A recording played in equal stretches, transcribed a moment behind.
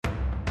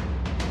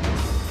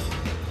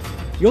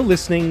You're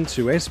listening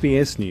to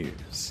SBS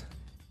News.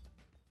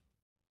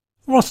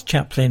 Ross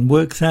Chaplin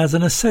works as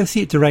an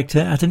Associate Director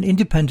at an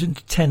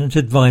independent tenant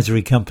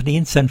advisory company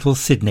in central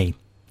Sydney.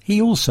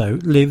 He also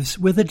lives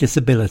with a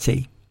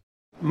disability.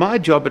 My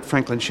job at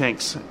Franklin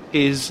Shanks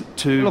is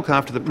to look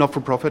after the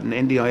not-for-profit and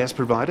NDIS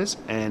providers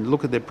and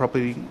look at their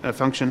property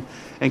function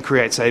and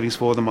create savings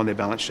for them on their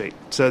balance sheet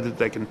so that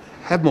they can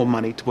have more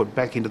money to put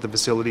back into the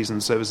facilities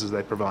and services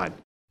they provide.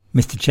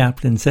 Mr.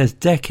 Chaplin says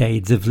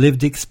decades of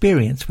lived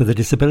experience with a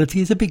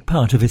disability is a big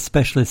part of his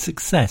specialist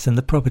success in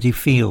the property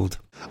field.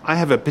 I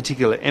have a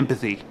particular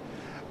empathy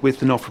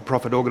with the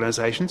not-for-profit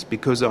organisations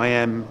because I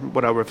am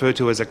what I refer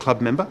to as a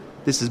club member.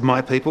 This is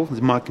my people, this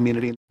is my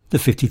community. The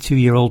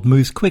 52-year-old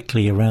moves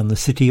quickly around the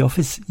city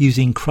office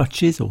using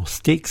crutches or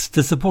sticks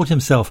to support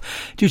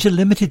himself due to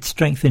limited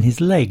strength in his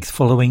legs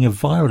following a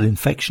viral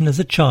infection as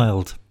a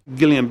child.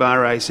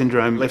 Guillain-Barré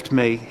syndrome left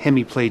me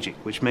hemiplegic,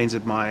 which means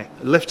that my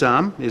left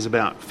arm is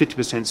about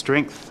 50%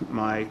 strength,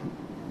 my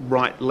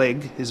right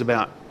leg is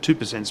about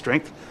 2%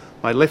 strength,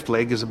 my left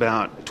leg is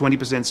about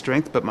 20%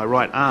 strength, but my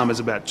right arm is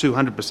about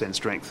 200%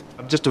 strength.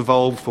 I've just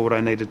evolved for what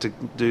I needed to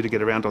do to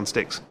get around on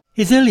sticks.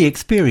 His early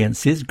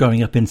experiences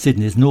growing up in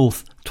Sydney's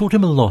north taught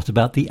him a lot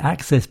about the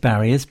access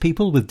barriers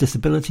people with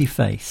disability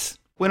face.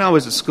 When I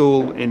was at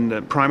school,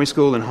 in primary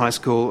school and high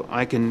school,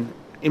 I can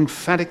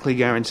emphatically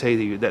guarantee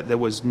you that there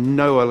was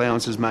no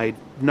allowances made,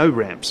 no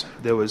ramps.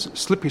 There was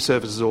slippery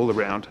surfaces all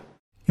around.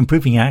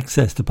 Improving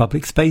access to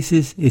public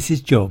spaces is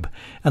his job,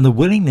 and the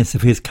willingness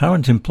of his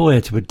current employer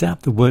to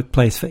adapt the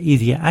workplace for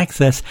easier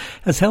access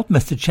has helped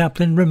Mr.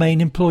 Chaplin remain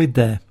employed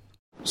there.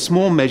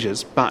 Small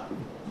measures, but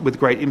with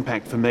great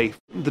impact for me.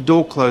 The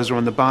door closer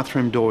on the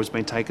bathroom door has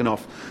been taken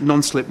off.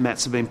 Non-slip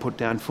mats have been put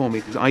down for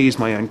me. I use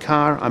my own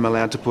car. I'm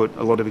allowed to put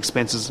a lot of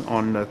expenses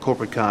on a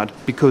corporate card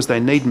because they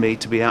need me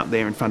to be out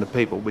there in front of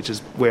people, which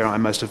is where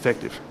I'm most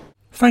effective.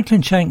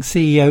 Franklin Shanks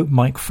CEO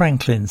Mike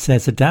Franklin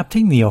says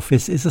adapting the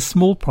office is a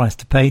small price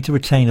to pay to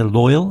retain a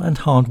loyal and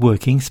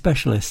hard-working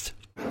specialist.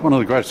 One of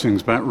the great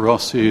things about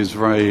Ross is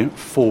very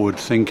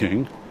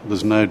forward-thinking.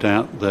 There's no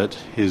doubt that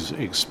his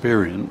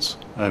experience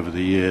over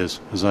the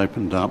years has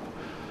opened up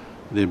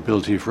the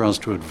ability for us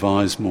to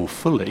advise more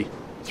fully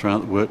throughout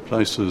the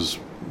workplace. There's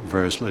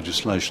various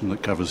legislation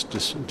that covers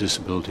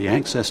disability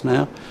access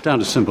now, down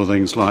to simple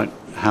things like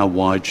how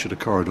wide should a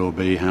corridor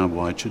be, how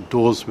wide should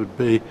doors would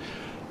be,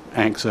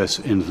 access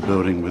into the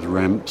building with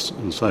ramps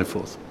and so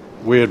forth.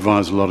 We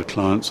advise a lot of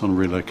clients on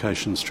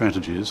relocation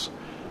strategies,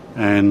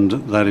 and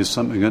that is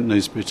something that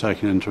needs to be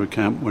taken into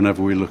account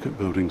whenever we look at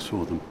buildings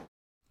for them.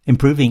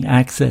 Improving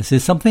access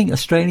is something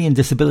Australian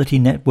Disability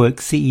Network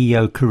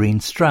CEO Corrine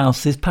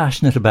Strauss is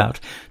passionate about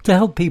to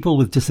help people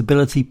with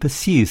disability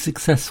pursue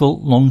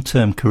successful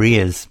long-term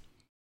careers.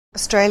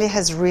 Australia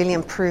has really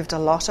improved a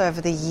lot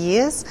over the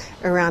years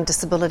around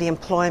disability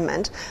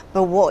employment,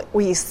 but what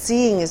we're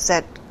seeing is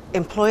that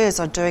employers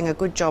are doing a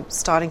good job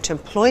starting to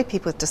employ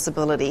people with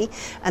disability,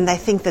 and they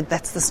think that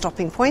that's the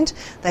stopping point.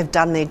 They've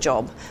done their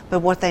job.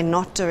 But what they're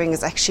not doing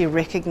is actually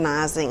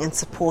recognising and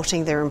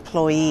supporting their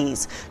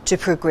employees to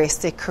progress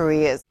their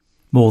careers.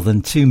 More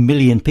than 2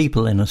 million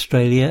people in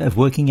Australia of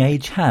working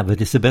age have a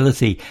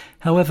disability.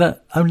 However,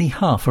 only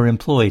half are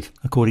employed,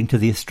 according to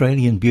the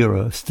Australian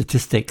Bureau of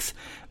Statistics.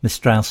 Ms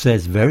Strauss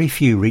says very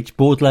few reach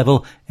board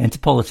level, enter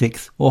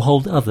politics or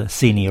hold other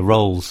senior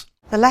roles.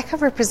 The lack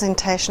of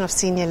representation of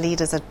senior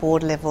leaders at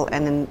board level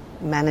and in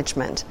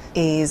management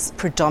is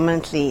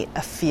predominantly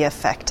a fear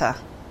factor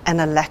and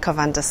a lack of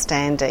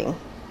understanding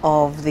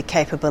of the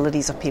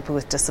capabilities of people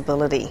with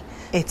disability.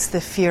 It's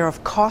the fear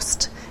of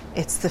cost,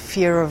 it's the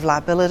fear of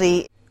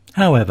liability.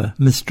 However,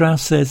 Ms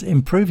Strauss says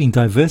improving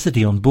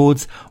diversity on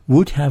boards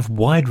would have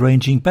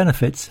wide-ranging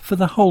benefits for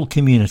the whole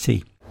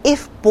community.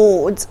 If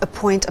boards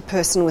appoint a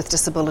person with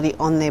disability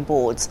on their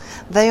boards,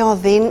 they are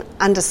then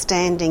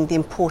understanding the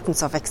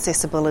importance of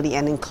accessibility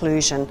and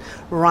inclusion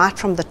right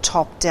from the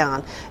top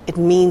down. It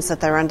means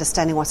that they're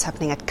understanding what's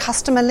happening at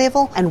customer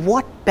level and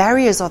what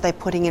barriers are they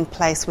putting in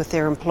place with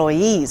their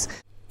employees.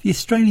 The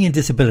Australian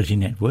Disability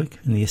Network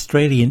and the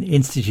Australian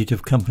Institute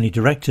of Company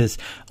Directors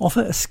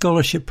offer a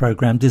scholarship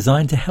program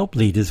designed to help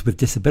leaders with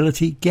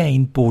disability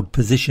gain board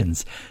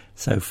positions.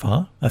 So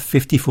far, of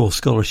 54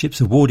 scholarships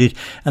awarded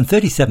and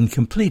 37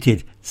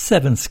 completed,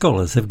 7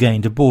 scholars have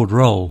gained a board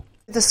role.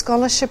 The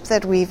scholarship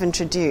that we've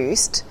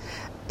introduced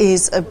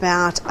is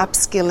about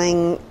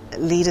upskilling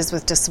leaders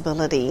with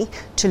disability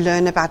to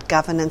learn about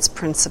governance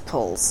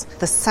principles. At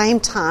the same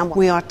time,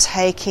 we are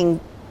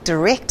taking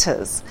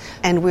directors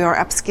and we are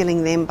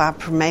upskilling them by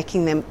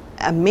making them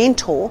a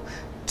mentor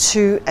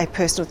to a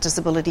person with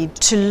disability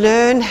to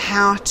learn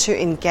how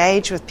to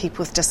engage with people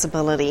with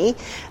disability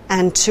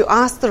and to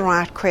ask the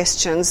right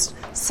questions,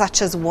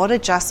 such as what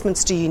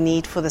adjustments do you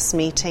need for this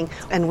meeting,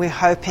 and we're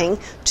hoping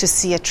to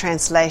see a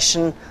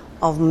translation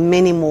of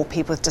many more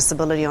people with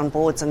disability on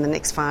boards in the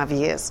next 5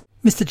 years.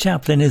 Mr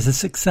Chaplin is a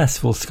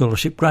successful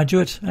scholarship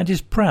graduate and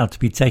is proud to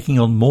be taking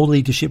on more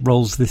leadership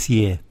roles this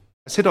year.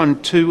 I sit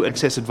on 2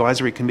 access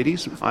advisory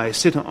committees. I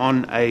sit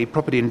on a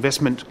property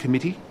investment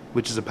committee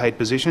which is a paid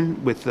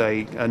position with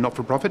a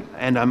not-for-profit,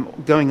 and I'm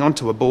going on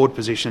to a board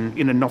position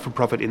in a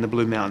not-for-profit in the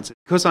Blue Mountains.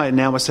 Because I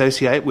now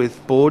associate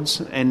with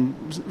boards and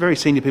very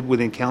senior people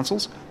within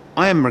councils,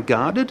 I am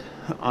regarded,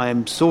 I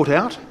am sought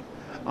out,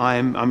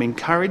 I'm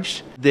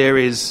encouraged. There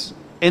is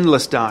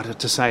endless data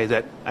to say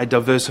that a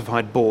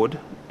diversified board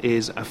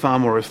is a far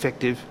more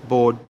effective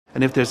board.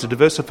 And if there's a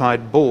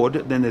diversified board,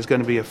 then there's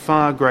going to be a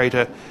far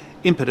greater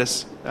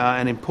impetus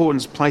and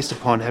importance placed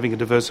upon having a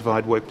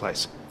diversified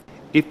workplace.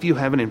 If you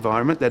have an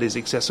environment that is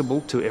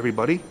accessible to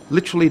everybody,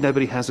 literally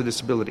nobody has a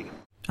disability.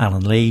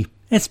 Alan Lee,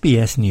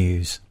 SBS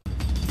News.